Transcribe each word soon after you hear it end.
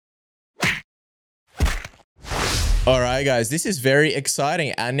All right, guys, this is very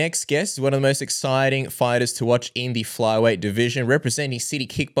exciting. Our next guest is one of the most exciting fighters to watch in the flyweight division, representing City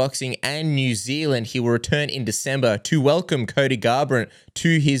Kickboxing and New Zealand. He will return in December to welcome Cody Garbrandt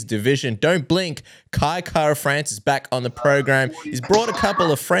to his division. Don't blink, Kai Kara-France is back on the program. He's brought a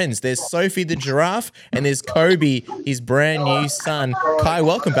couple of friends. There's Sophie the giraffe and there's Kobe, his brand new son. Kai,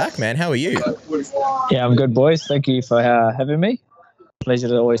 welcome back, man. How are you? Yeah, I'm good, boys. Thank you for having me. Pleasure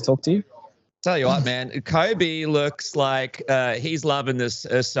to always talk to you. Tell you what, man, Kobe looks like he's loving this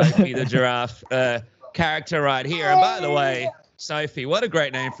Sophie the giraffe character right here. And by the way, Sophie, what a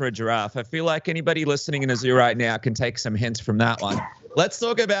great name for a giraffe. I feel like anybody listening in a zoo right now can take some hints from that one. Let's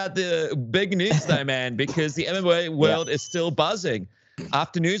talk about the big news, though, man, because the MMA world is still buzzing.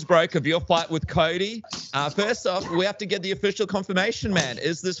 After news broke of your fight with Cody, first off, we have to get the official confirmation, man.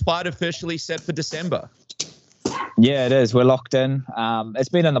 Is this fight officially set for December? Yeah, it is. We're locked in. It's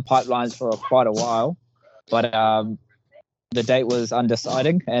been in the pipelines for quite a while, but the date was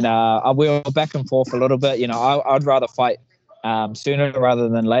undecided, and we were back and forth a little bit. You know, I'd rather fight sooner rather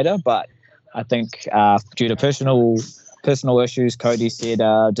than later, but I think due to personal issues, Cody said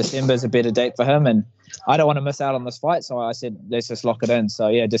December is a better date for him, and I don't want to miss out on this fight, so I said let's just lock it in. So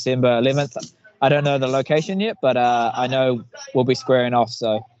yeah, December 11th. I don't know the location yet, but I know we'll be squaring off.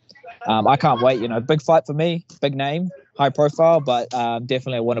 So. I can't wait, you know, big fight for me, big name, high profile, but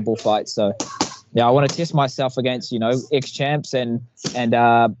definitely a winnable fight. So, yeah, I want to test myself against, you know, ex-champs and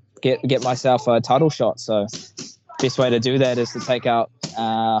get myself a title shot. So, best way to do that is to take out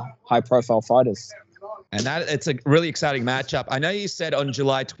high profile fighters. And it's a really exciting matchup. I know you said on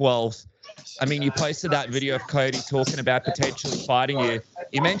July 12th, I mean, you posted that video of Cody talking about potentially fighting you.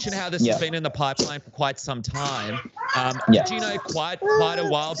 You mentioned how this has been in the pipeline for quite some time. Did you know quite a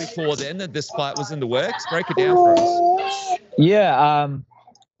while before then that this fight was in the works? Break it down for us. Yeah,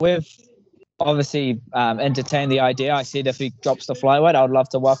 we've obviously entertained the idea. I said if he drops the flyweight, I would love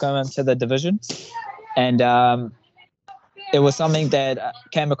to welcome him to the division. And it was something that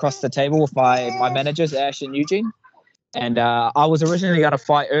came across the table with my managers, Ash and Eugene. And I was originally going to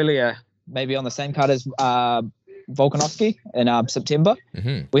fight earlier, maybe on the same card as Volkanovski in September.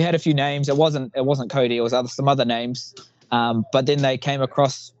 Mm-hmm. We had a few names. It wasn't Cody. It was some other names. But then they came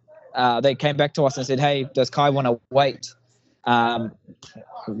across. They came back to us and said, "Hey, does Kai want to wait?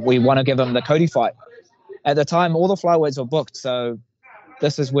 We want to give him the Cody fight." At the time, all the flyweights were booked, so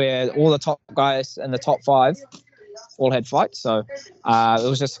this is where all the top guys in the top 5 all had fights. So it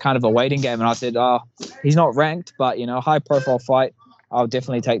was just kind of a waiting game. And I said, "Oh, he's not ranked, but you know, high profile fight. I'll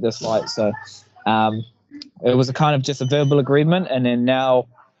definitely take this fight." So it was a kind of just a verbal agreement, and then now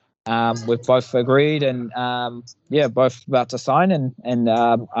we've both agreed, and both about to sign, and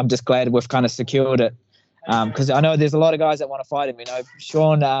I'm just glad we've kind of secured it, because I know there's a lot of guys that want to fight him. You know,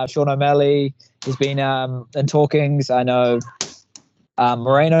 Sean O'Malley has been in talkings. I know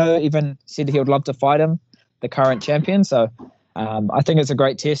Moreno even said he would love to fight him, the current champion. So I think it's a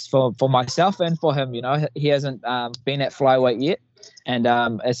great test for myself and for him. You know, he hasn't been at flyweight yet. And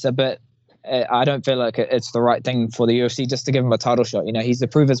it's a bit, I don't feel like it's the right thing for the UFC just to give him a title shot. You know, he's to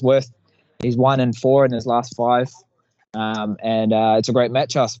prove his worth. He's 1-4 in his last 5. And it's a great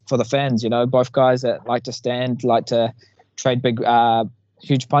matchup for the fans. You know, both guys that like to stand, like to trade big,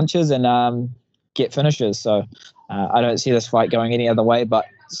 huge punches and get finishes. So I don't see this fight going any other way but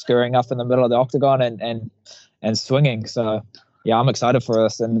screwing up in the middle of the octagon and swinging. So, yeah, I'm excited for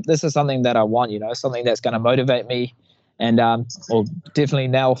this. And this is something that I want, you know, something that's going to motivate me. And well, definitely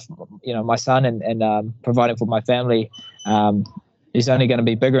now, you know, my son and providing for my family, is only going to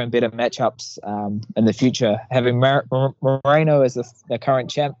be bigger and better matchups in the future. Having Moreno as the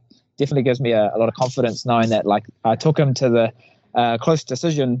current champ definitely gives me a lot of confidence, knowing that like I took him to the close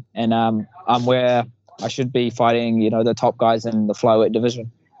decision, and I'm where I should be fighting, you know, the top guys in the flyweight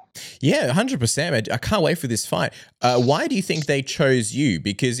division. Yeah, 100%. I can't wait for this fight. Why do you think they chose you?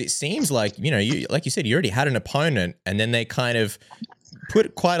 Because it seems like, you know, like you said, you already had an opponent, and then they kind of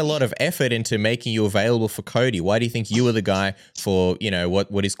put quite a lot of effort into making you available for Cody. Why do you think you were the guy for, you know,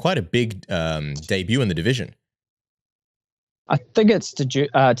 what is quite a big debut in the division? I think it's to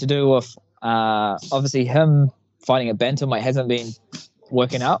do with obviously him fighting at bantamweight hasn't been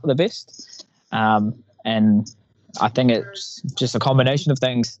working out the best, and I think it's just a combination of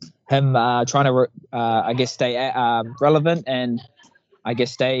things. Him trying to, I guess, stay relevant and I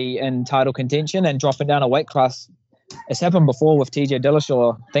guess stay in title contention, and dropping down a weight class. It's happened before with TJ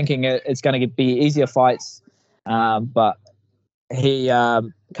Dillashaw, thinking it's going to be easier fights, but he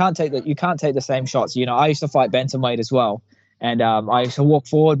can't take that. You can't take the same shots. You know, I used to fight bantamweight as well, and I used to walk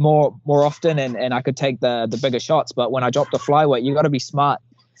forward more often, and I could take the bigger shots. But when I dropped the flyweight, you got to be smart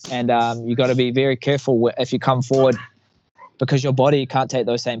and you got to be very careful if you come forward, because your body can't take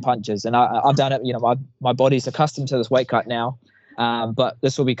those same punches. And I've done it. My body's accustomed to this weight cut now, but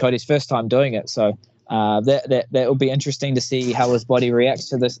this will be Cody's first time doing it. So that will be interesting to see how his body reacts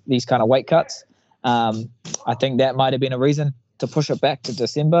to these kind of weight cuts. I think that might have been a reason to push it back to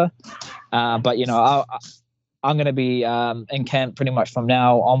December. But I'm going to be in camp pretty much from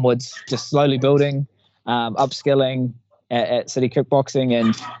now onwards, just slowly building, upskilling at City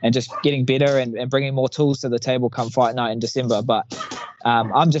Kickboxing and just getting better and bringing more tools to the table come fight night in December. But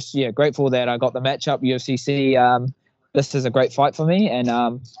I'm just grateful that I got the matchup, UFCC. This is a great fight for me, and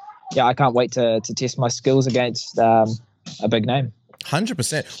I can't wait to test my skills against a big name.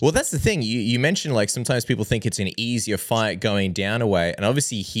 100%. Well, that's the thing. You mentioned like sometimes people think it's an easier fight going down a weight, and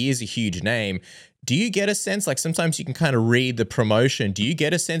obviously he is a huge name. Do you get a sense, like sometimes you can kind of read the promotion, do you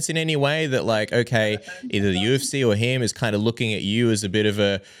get a sense in any way that like, okay, either the UFC or him is kind of looking at you as a bit of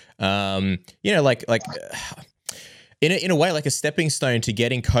a, in a way like a stepping stone to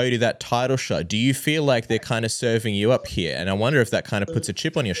getting Cody that title shot? Do you feel like they're kind of serving you up here? And I wonder if that kind of puts a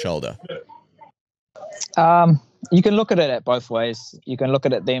chip on your shoulder. You can look at it both ways. You can look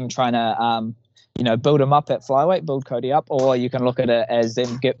at it them trying to, build him up at flyweight, build Cody up, or you can look at it as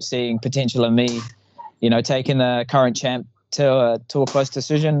them seeing potential in me, taking the current champ to a close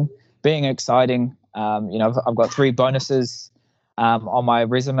decision, being exciting. I've got 3 bonuses on my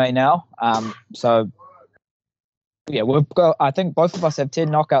resume now. I think both of us have 10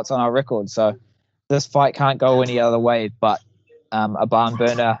 knockouts on our record. So this fight can't go any other way but a barn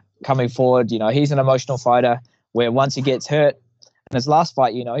burner coming forward. He's an emotional fighter where once he gets hurt, in his last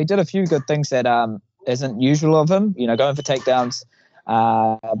fight, he did a few good things that isn't usual of him, going for takedowns,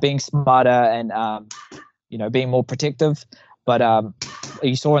 being smarter and, being more protective. But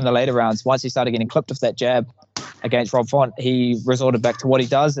you saw in the later rounds, once he started getting clipped with that jab against Rob Font, he resorted back to what he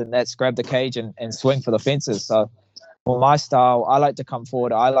does, and that's grab the cage and swing for the fences. So for my style, I like to come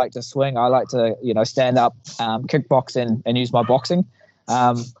forward. I like to swing. I like to, stand up, kickbox and use my boxing.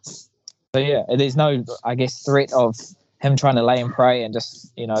 There's no, threat of him trying to lay and pray and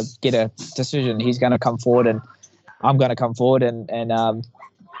just, get a decision. He's going to come forward and I'm going to come forward. My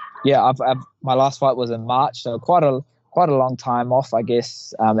last fight was in March. So quite a long time off, out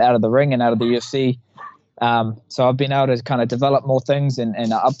of the ring and out of the UFC. So I've been able to kind of develop more things and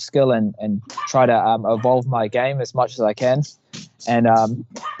upskill and try to evolve my game as much as I can. And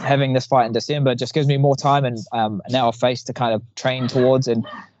having this fight in December just gives me more time and now a face to kind of train towards. And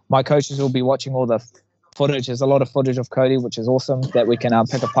my coaches will be watching all the footage. There's a lot of footage of Cody, which is awesome, that we can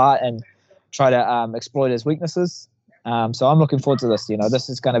pick apart and try to exploit his weaknesses. So I'm looking forward to this. This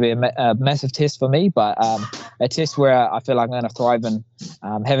is going to be a massive test for me, but a test where I feel like I'm going to thrive in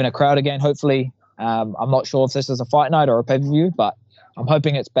having a crowd again, hopefully. I'm not sure if this is a fight night or a pay-per-view, but I'm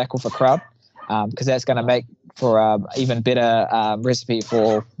hoping it's back with a crowd because that's going to make for even better recipe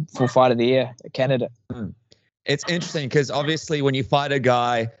for Fight of the Year candidate. It's interesting because obviously when you fight a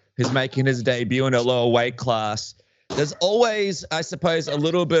guy who's making his debut in a lower weight class, there's always, I suppose, a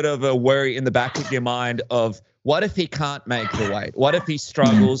little bit of a worry in the back of your mind of what if he can't make the weight? What if he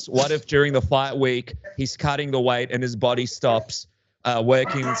struggles? What if during the fight week he's cutting the weight and his body stops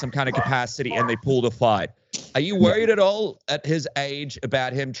working in some kind of capacity and they pull the fight? Are you worried at all at his age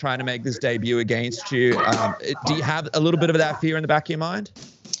about him trying to make this debut against you? Do you have a little bit of that fear in the back of your mind?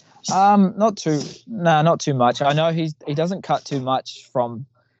 Not too much. I know he doesn't cut too much from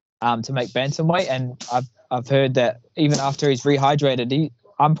to make bantamweight, and I've heard that even after he's rehydrated,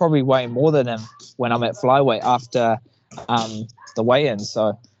 I'm probably weighing more than him when I'm at flyweight after the weigh-in.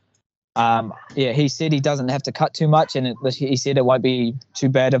 So he said he doesn't have to cut too much, and he said it won't be too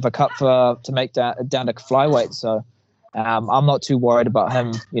bad of a cut to make down to flyweight. So I'm not too worried about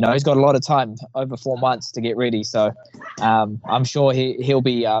him. He's got a lot of time, over 4 months to get ready. So I'm sure he'll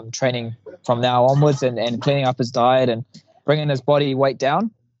be training from now onwards and cleaning up his diet and bringing his body weight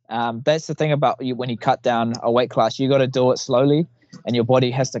down. That's the thing about you when you cut down a weight class. You got to do it slowly, and your body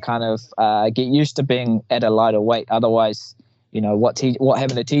has to kind of get used to being at a lighter weight. Otherwise, what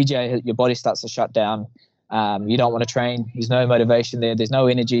happened to TJ, your body starts to shut down. You don't want to train. There's no motivation there. There's no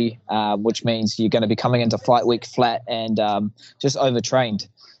energy, which means you're going to be coming into fight week flat and just overtrained.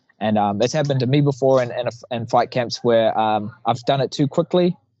 And it's happened to me before in fight camps where I've done it too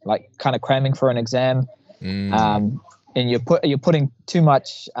quickly, like kind of cramming for an exam. And you're putting too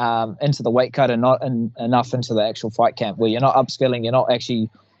much into the weight cut and not enough into the actual fight camp, where you're not upskilling, you're not actually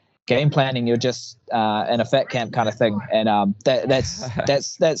game planning, you're just in a fat camp kind of thing. And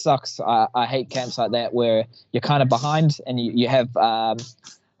that sucks. I hate camps like that where you're kind of behind and you have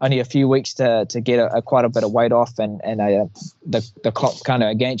only a few weeks to get quite a bit of weight off, and the clock's kind of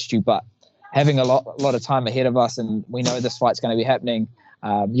against you. But having a lot of time ahead of us, and we know this fight's going to be happening,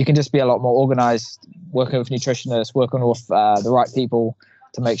 you can just be a lot more organized, working with nutritionists, working with the right people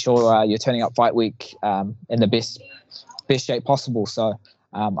to make sure you're turning up fight week in the best shape possible. So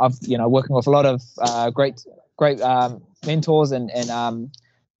I've working with a lot of great mentors and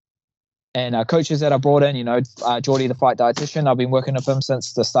coaches that I brought in. Geordie, the fight dietitian, I've been working with him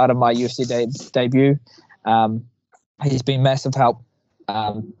since the start of my UFC debut. He's been massive help,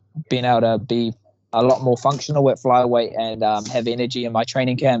 being able to be a lot more functional at flyweight and have energy in my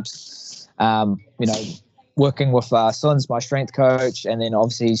training camps. Working with Sun's my strength coach, and then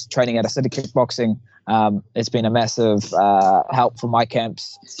obviously he's training at a city kickboxing. It's been a massive help for my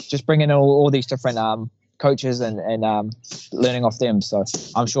camps, just bringing in all these different coaches and learning off them. So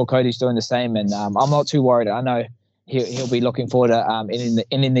I'm sure Cody's doing the same, and I'm not too worried. I know he'll be looking forward to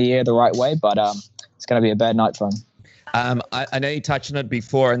ending the year the right way, but it's going to be a bad night for him. I know you touched on it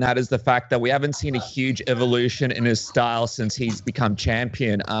before, and that is the fact that we haven't seen a huge evolution in his style since he's become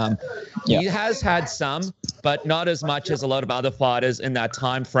champion. He has had some, but not as much as a lot of other fighters in that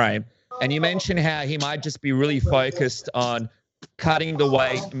time frame. And you mentioned how he might just be really focused on cutting the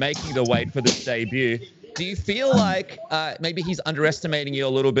weight, making the weight for this debut. Do you feel like maybe he's underestimating you a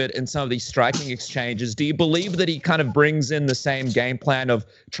little bit in some of these striking exchanges? Do you believe that he kind of brings in the same game plan of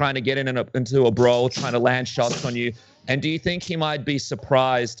trying to get into a brawl, trying to land shots on you? And do you think he might be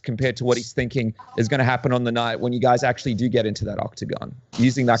surprised compared to what he's thinking is going to happen on the night when you guys actually do get into that octagon,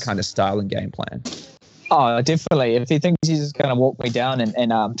 using that kind of style and game plan? Oh, definitely. If he thinks he's just going to walk me down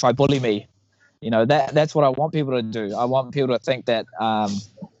and try bully me, that's what I want people to do. I want people to think that I'm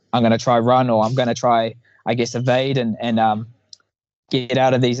going to try run, or I'm going to try, I guess, evade and get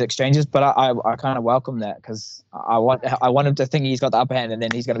out of these exchanges. But I kind of welcome that, because I want him to think he's got the upper hand, and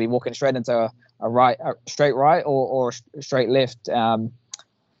then he's going to be walking straight into a straight right or a straight left.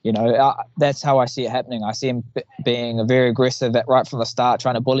 That's how I see it happening. I see him being very aggressive right from the start,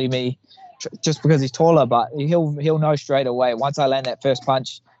 trying to bully me just because he's taller. But he'll know straight away, once I land that first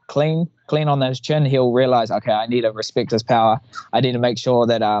punch clean on his chin, he'll realize, okay, I need to respect his power. I need to make sure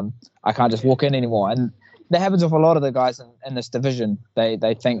that I can't just walk in anymore. And that happens with a lot of the guys in this division. They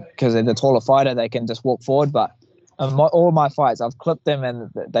think because they're the taller fighter, they can just walk forward. But in all my fights, I've clipped them and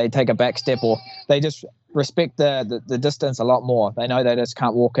they take a back step, or they just respect the distance a lot more. They know they just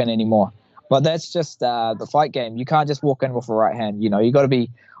can't walk in anymore. But that's just the fight game. You can't just walk in with a right hand. You got to be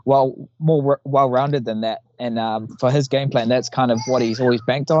more well-rounded than that. And for his game plan, that's kind of what he's always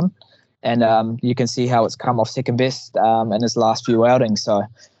banked on. And you can see how it's come off second best in his last few outings. So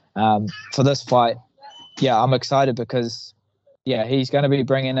for this fight, I'm excited because, he's going to be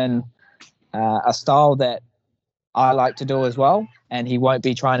bringing in a style that I like to do as well. And he won't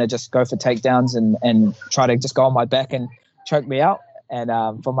be trying to just go for takedowns and try to just go on my back and choke me out. And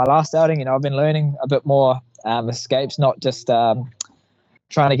for my last outing, I've been learning a bit more escapes, not just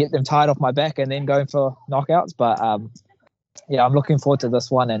trying to get them tied off my back and then going for knockouts. But, I'm looking forward to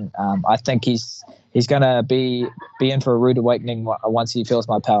this one. And I think he's going to be in for a rude awakening once he feels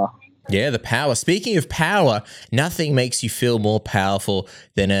my power. Yeah, the power. Speaking of power, nothing makes you feel more powerful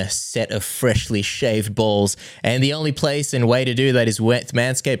than a set of freshly shaved balls. And the only place and way to do that is with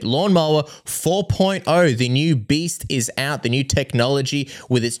Manscaped Lawnmower 4.0. The new beast is out, the new technology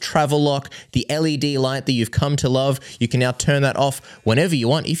with its travel lock, the LED light that you've come to love. You can now turn that off whenever you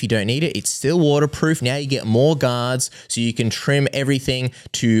want. If you don't need it, it's still waterproof. Now you get more guards, so you can trim everything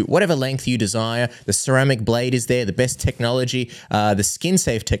to whatever length you desire. The ceramic blade is there, the best technology, the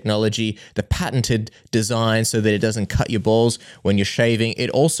skin-safe technology, the patented design so that it doesn't cut your balls when you're shaving.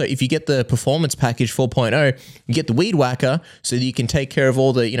 It also, if you get the performance package 4.0, you get the weed whacker so that you can take care of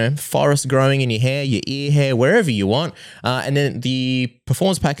all the, forest growing in your hair, your ear hair, wherever you want. And then the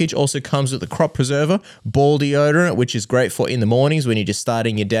performance package also comes with the crop preserver, ball deodorant, which is great for in the mornings when you're just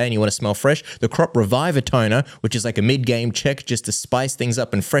starting your day and you want to smell fresh. The crop reviver toner, which is like a mid-game check just to spice things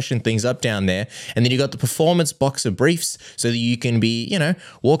up and freshen things up down there. And then you got the performance boxer briefs so that you can be,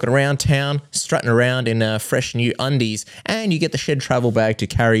 walking around town, strutting around in fresh new undies, and you get the shed travel bag to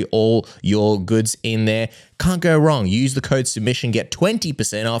carry all your goods in there. Can't go wrong. Use the code submission, get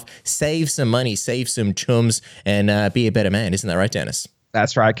 20% off, save some money, save some chums, and be a better man. Isn't that right, Dennis?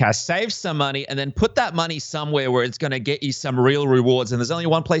 That's right, Cass. Save some money and then put that money somewhere where it's going to get you some real rewards. And there's only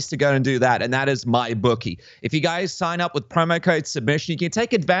one place to go and do that, and that is MyBookie. If you guys sign up with promo code submission, you can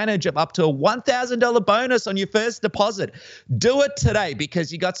take advantage of up to a $1,000 bonus on your first deposit. Do it today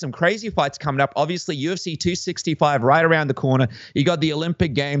because you got some crazy fights coming up. Obviously, UFC 265 right around the corner. You got the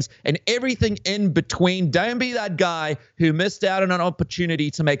Olympic Games and everything in between. Don't be that guy who missed out on an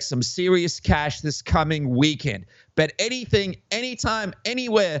opportunity to make some serious cash this coming weekend. Bet anything, anytime,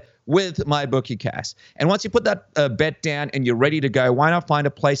 anywhere with MyBookie, Cass. And once you put that bet down and you're ready to go, why not find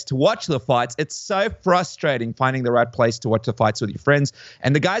a place to watch the fights? It's so frustrating finding the right place to watch the fights with your friends.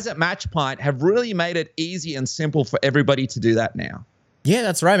 And the guys at Matchpoint have really made it easy and simple for everybody to do that now. Yeah,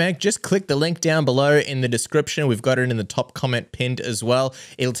 that's right, man. Just click the link down below in the description. We've got it in the top comment pinned as well.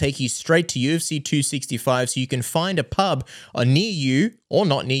 It'll take you straight to UFC 265, so you can find a pub near you or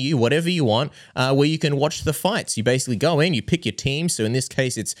not near you, whatever you want, where you can watch the fights. You basically go in, you pick your team. So in this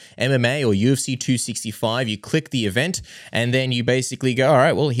case, it's MMA or UFC 265. You click the event, and then you basically go, all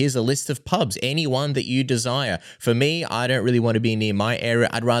right, well, here's a list of pubs, any one that you desire. For me, I don't really want to be near my area.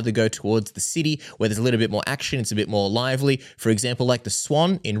 I'd rather go towards the city where there's a little bit more action. It's a bit more lively. For example, like the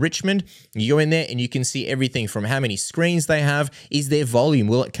Swan in Richmond, you go in there and you can see everything from how many screens they have. Is there volume?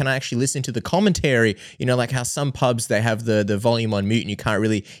 Can I actually listen to the commentary? You know, like how some pubs, they have the volume on mute and you can't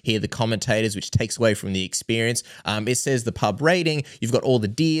really hear the commentators, which takes away from the experience. It says the pub rating. You've got all the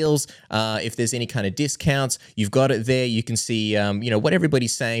deals. If there's any kind of discounts, you've got it there. You can see, you know, what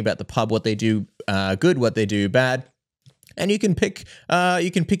everybody's saying about the pub, what they do good, what they do bad. And you can pick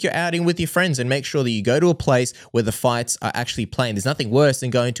your outing with your friends and make sure that you go to a place where the fights are actually playing. There's nothing worse than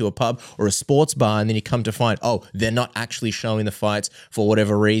going to a pub or a sports bar and then you come to find, oh, they're not actually showing the fights for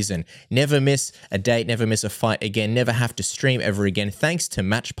whatever reason. Never miss a date, never miss a fight again, never have to stream ever again. Thanks to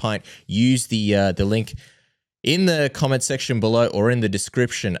Matchpoint. Use the link in the comment section below or in the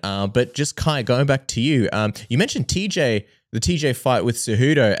description. But just Kai, going back to you, you mentioned the TJ fight with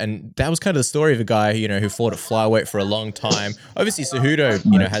Cejudo, and that was kind of the story of a guy, you know, who fought at flyweight for a long time. Obviously, Cejudo,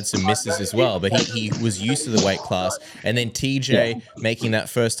 you know, had some misses as well, but he was used to the weight class. And then TJ making that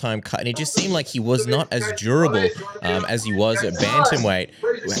first time cut, and it just seemed like he was not as durable as he was at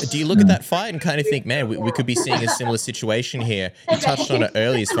bantamweight. Do you look at that fight and kind of think, man, we could be seeing a similar situation here? You touched on it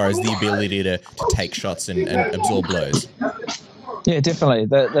early as far as the ability to take shots and absorb blows. Yeah, definitely.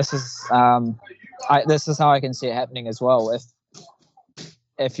 This is how I can see it happening as well.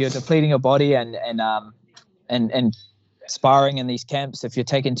 If you're depleting your body and sparring in these camps, if you're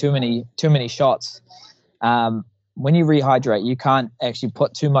taking too many shots, when you rehydrate, you can't actually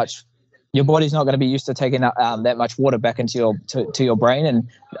put too much. Your body's not going to be used to taking that much water back into your brain,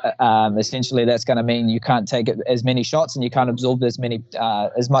 and essentially that's going to mean you can't take as many shots and you can't absorb as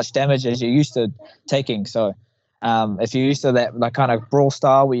much damage as you're used to taking. So. If you're used to that like kind of brawl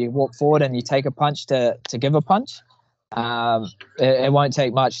style where you walk forward and you take a punch to give a punch, it won't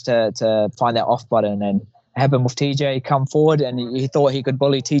take much to find that off button. And it happened with TJ, come forward and he thought he could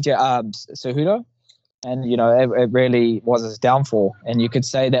bully TJ Cejudo, and you know it really was his downfall. And you could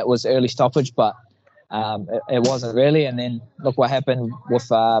say that was early stoppage, but it wasn't really. And then look what happened with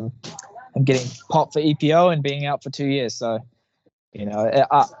him getting popped for EPO and being out for 2 years. So you know.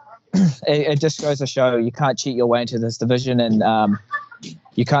 It just goes to show you can't cheat your way into this division, and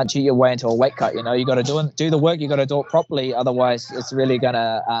you can't cheat your way into a weight cut. You know, you got to do the work. You got to do it properly. Otherwise, it's really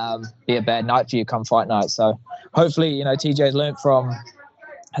gonna be a bad night for you come fight night. So hopefully, you know, TJ's learned from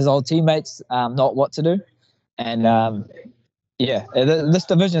his old teammates not what to do, and this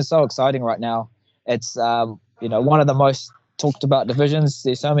division is so exciting right now. It's you know, one of the most talked about divisions.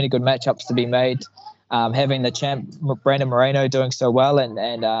 There's so many good matchups to be made. Having the champ Brandon Moreno doing so well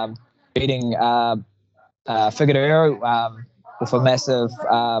and beating Figueiredo with a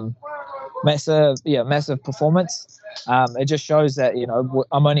massive performance. It just shows that, you know,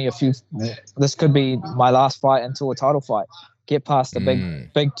 I'm only this could be my last fight until a title fight. Get past a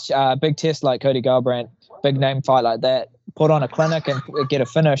big test like Cody Garbrandt, big name fight like that, put on a clinic and get a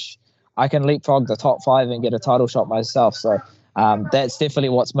finish. I can leapfrog the top 5 and get a title shot myself. So that's definitely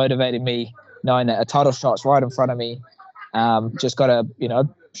what's motivated me, knowing that a title shot's right in front of me. Just got to, you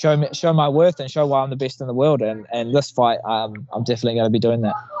know, show my worth and show why I'm the best in the world. And this fight, I'm definitely going to be doing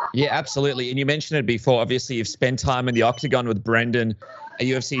that. Yeah, absolutely. And you mentioned it before. Obviously, you've spent time in the octagon with Brendan at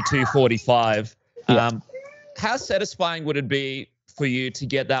UFC 245. Yeah. How satisfying would it be for you to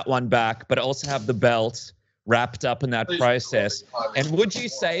get that one back, but also have the belt wrapped up in that process? And would you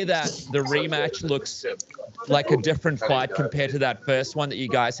say that the rematch looks like a different fight compared to that first one that you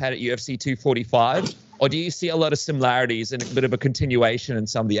guys had at UFC 245? Or do you see a lot of similarities and a bit of a continuation in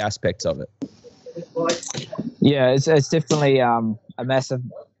some of the aspects of it? Yeah, it's definitely a a massive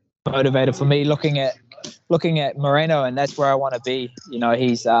motivator for me. Looking at Moreno, and that's where I want to be. You know,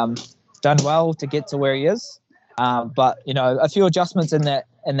 he's done well to get to where he is, but you know, a few adjustments in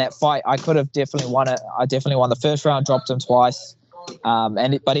that fight, I could have definitely won it. I definitely won the first round, dropped him twice,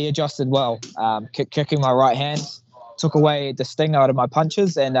 but he adjusted well, kicking my right hand, took away the sting out of my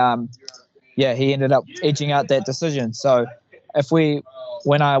punches, and he ended up edging out that decision. So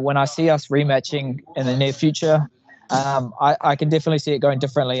when I see us rematching in the near future, I can definitely see it going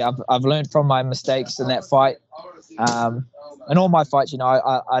differently. I've learned from my mistakes in that fight. In all my fights, you know,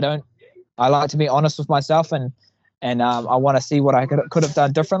 I like to be honest with myself, and I want to see what I could have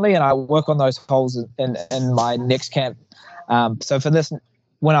done differently, and I work on those holes in my next camp. So for this,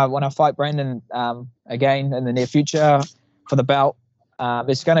 when I fight Brandon again in the near future for the belt,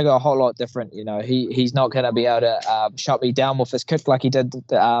 it's going to go a whole lot different. You know, he's not going to be able to shut me down with his kick like he did in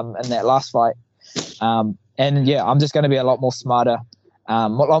that last fight. And yeah, I'm just going to be a lot more smarter, a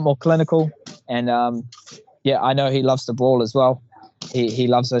lot more clinical, and I know he loves to brawl as well. He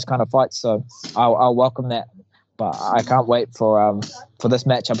loves those kind of fights, so I'll welcome that. But I can't wait for this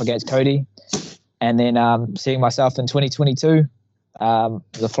matchup against Cody, and then seeing myself in 2022, the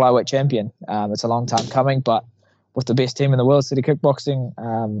flyweight champion. It's a long time coming, but with the best team in the world, City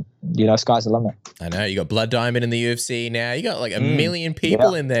Kickboxing, you know, sky's the limit. I know. You got Blood Diamond in the UFC now. You got like a million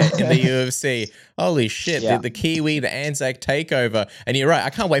people in there in the UFC. Holy shit. The Kiwi, the Anzac takeover. And you're right. I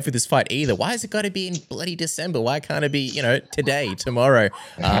can't wait for this fight either. Why has it got to be in bloody December? Why can't it be, you know, today, tomorrow?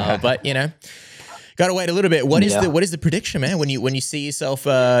 But, you know, got to wait a little bit. What is the prediction, man? When you see yourself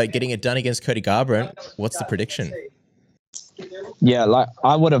getting it done against Cody Garbrandt, what's the prediction? Yeah, like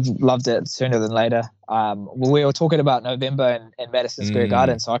I would have loved it sooner than later. We were talking about November in Madison Square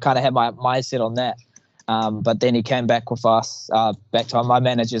Garden, so I kind of had my mindset on that. But then he came back with us, back to my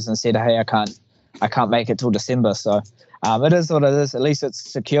managers, and said, "Hey, I can't make it till December." So it is what it is. At least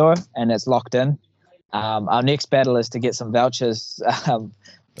it's secure and it's locked in. Our next battle is to get some vouchers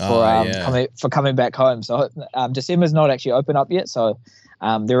for coming back home. So December's not actually open up yet. So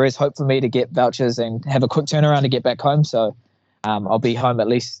there is hope for me to get vouchers and have a quick turnaround to get back home. So I'll be home at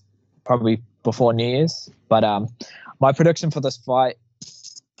least probably before New Year's. But my prediction for this fight,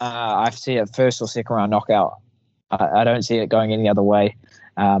 I see it first or second round knockout. I don't see it going any other way.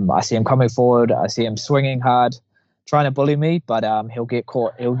 I see him coming forward. I see him swinging hard, trying to bully me, but he'll get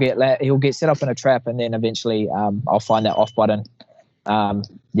caught. He'll get set up in a trap, and then eventually I'll find that off button.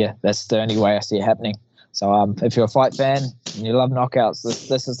 That's the only way I see it happening. So if you're a fight fan and you love knockouts,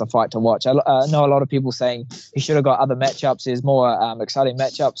 this is the fight to watch. I know a lot of people saying he should have got other matchups. There's more exciting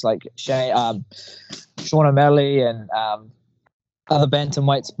matchups like Sean O'Malley and other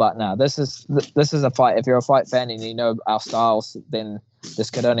bantamweights, but no, this is a fight. If you're a fight fan and you know our styles, then this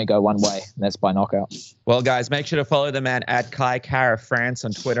could only go one way, and that's by knockout. Well, guys, make sure to follow the man at Kai Kara France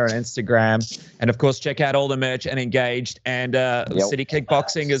on Twitter and Instagram, and of course check out all the merch and Engaged and City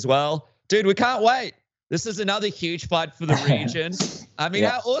Kickboxing as well. Dude, we can't wait. This is another huge fight for the region. I mean,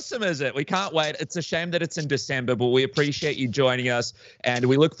 how awesome is it? We can't wait. It's a shame that it's in December, but we appreciate you joining us. And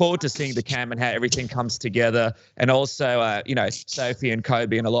we look forward to seeing the camp and how everything comes together. And also, Sophie and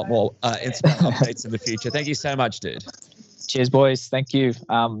Kobe and a lot more Instagram updates in the future. Thank you so much, dude. Cheers, boys. Thank you.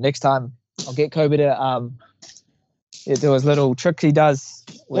 Next time, I'll get Kobe to do his little tricks he does.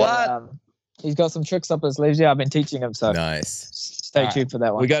 Where, he's got some tricks up his sleeves. Yeah, I've been teaching him. So nice. Stay tuned for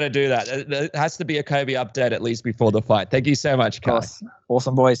that one. We got to do that. It has to be a Kobe update at least before the fight. Thank you so much, Kai.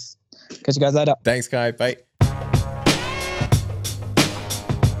 Awesome, boys. Catch you guys later. Thanks, Kai. Bye.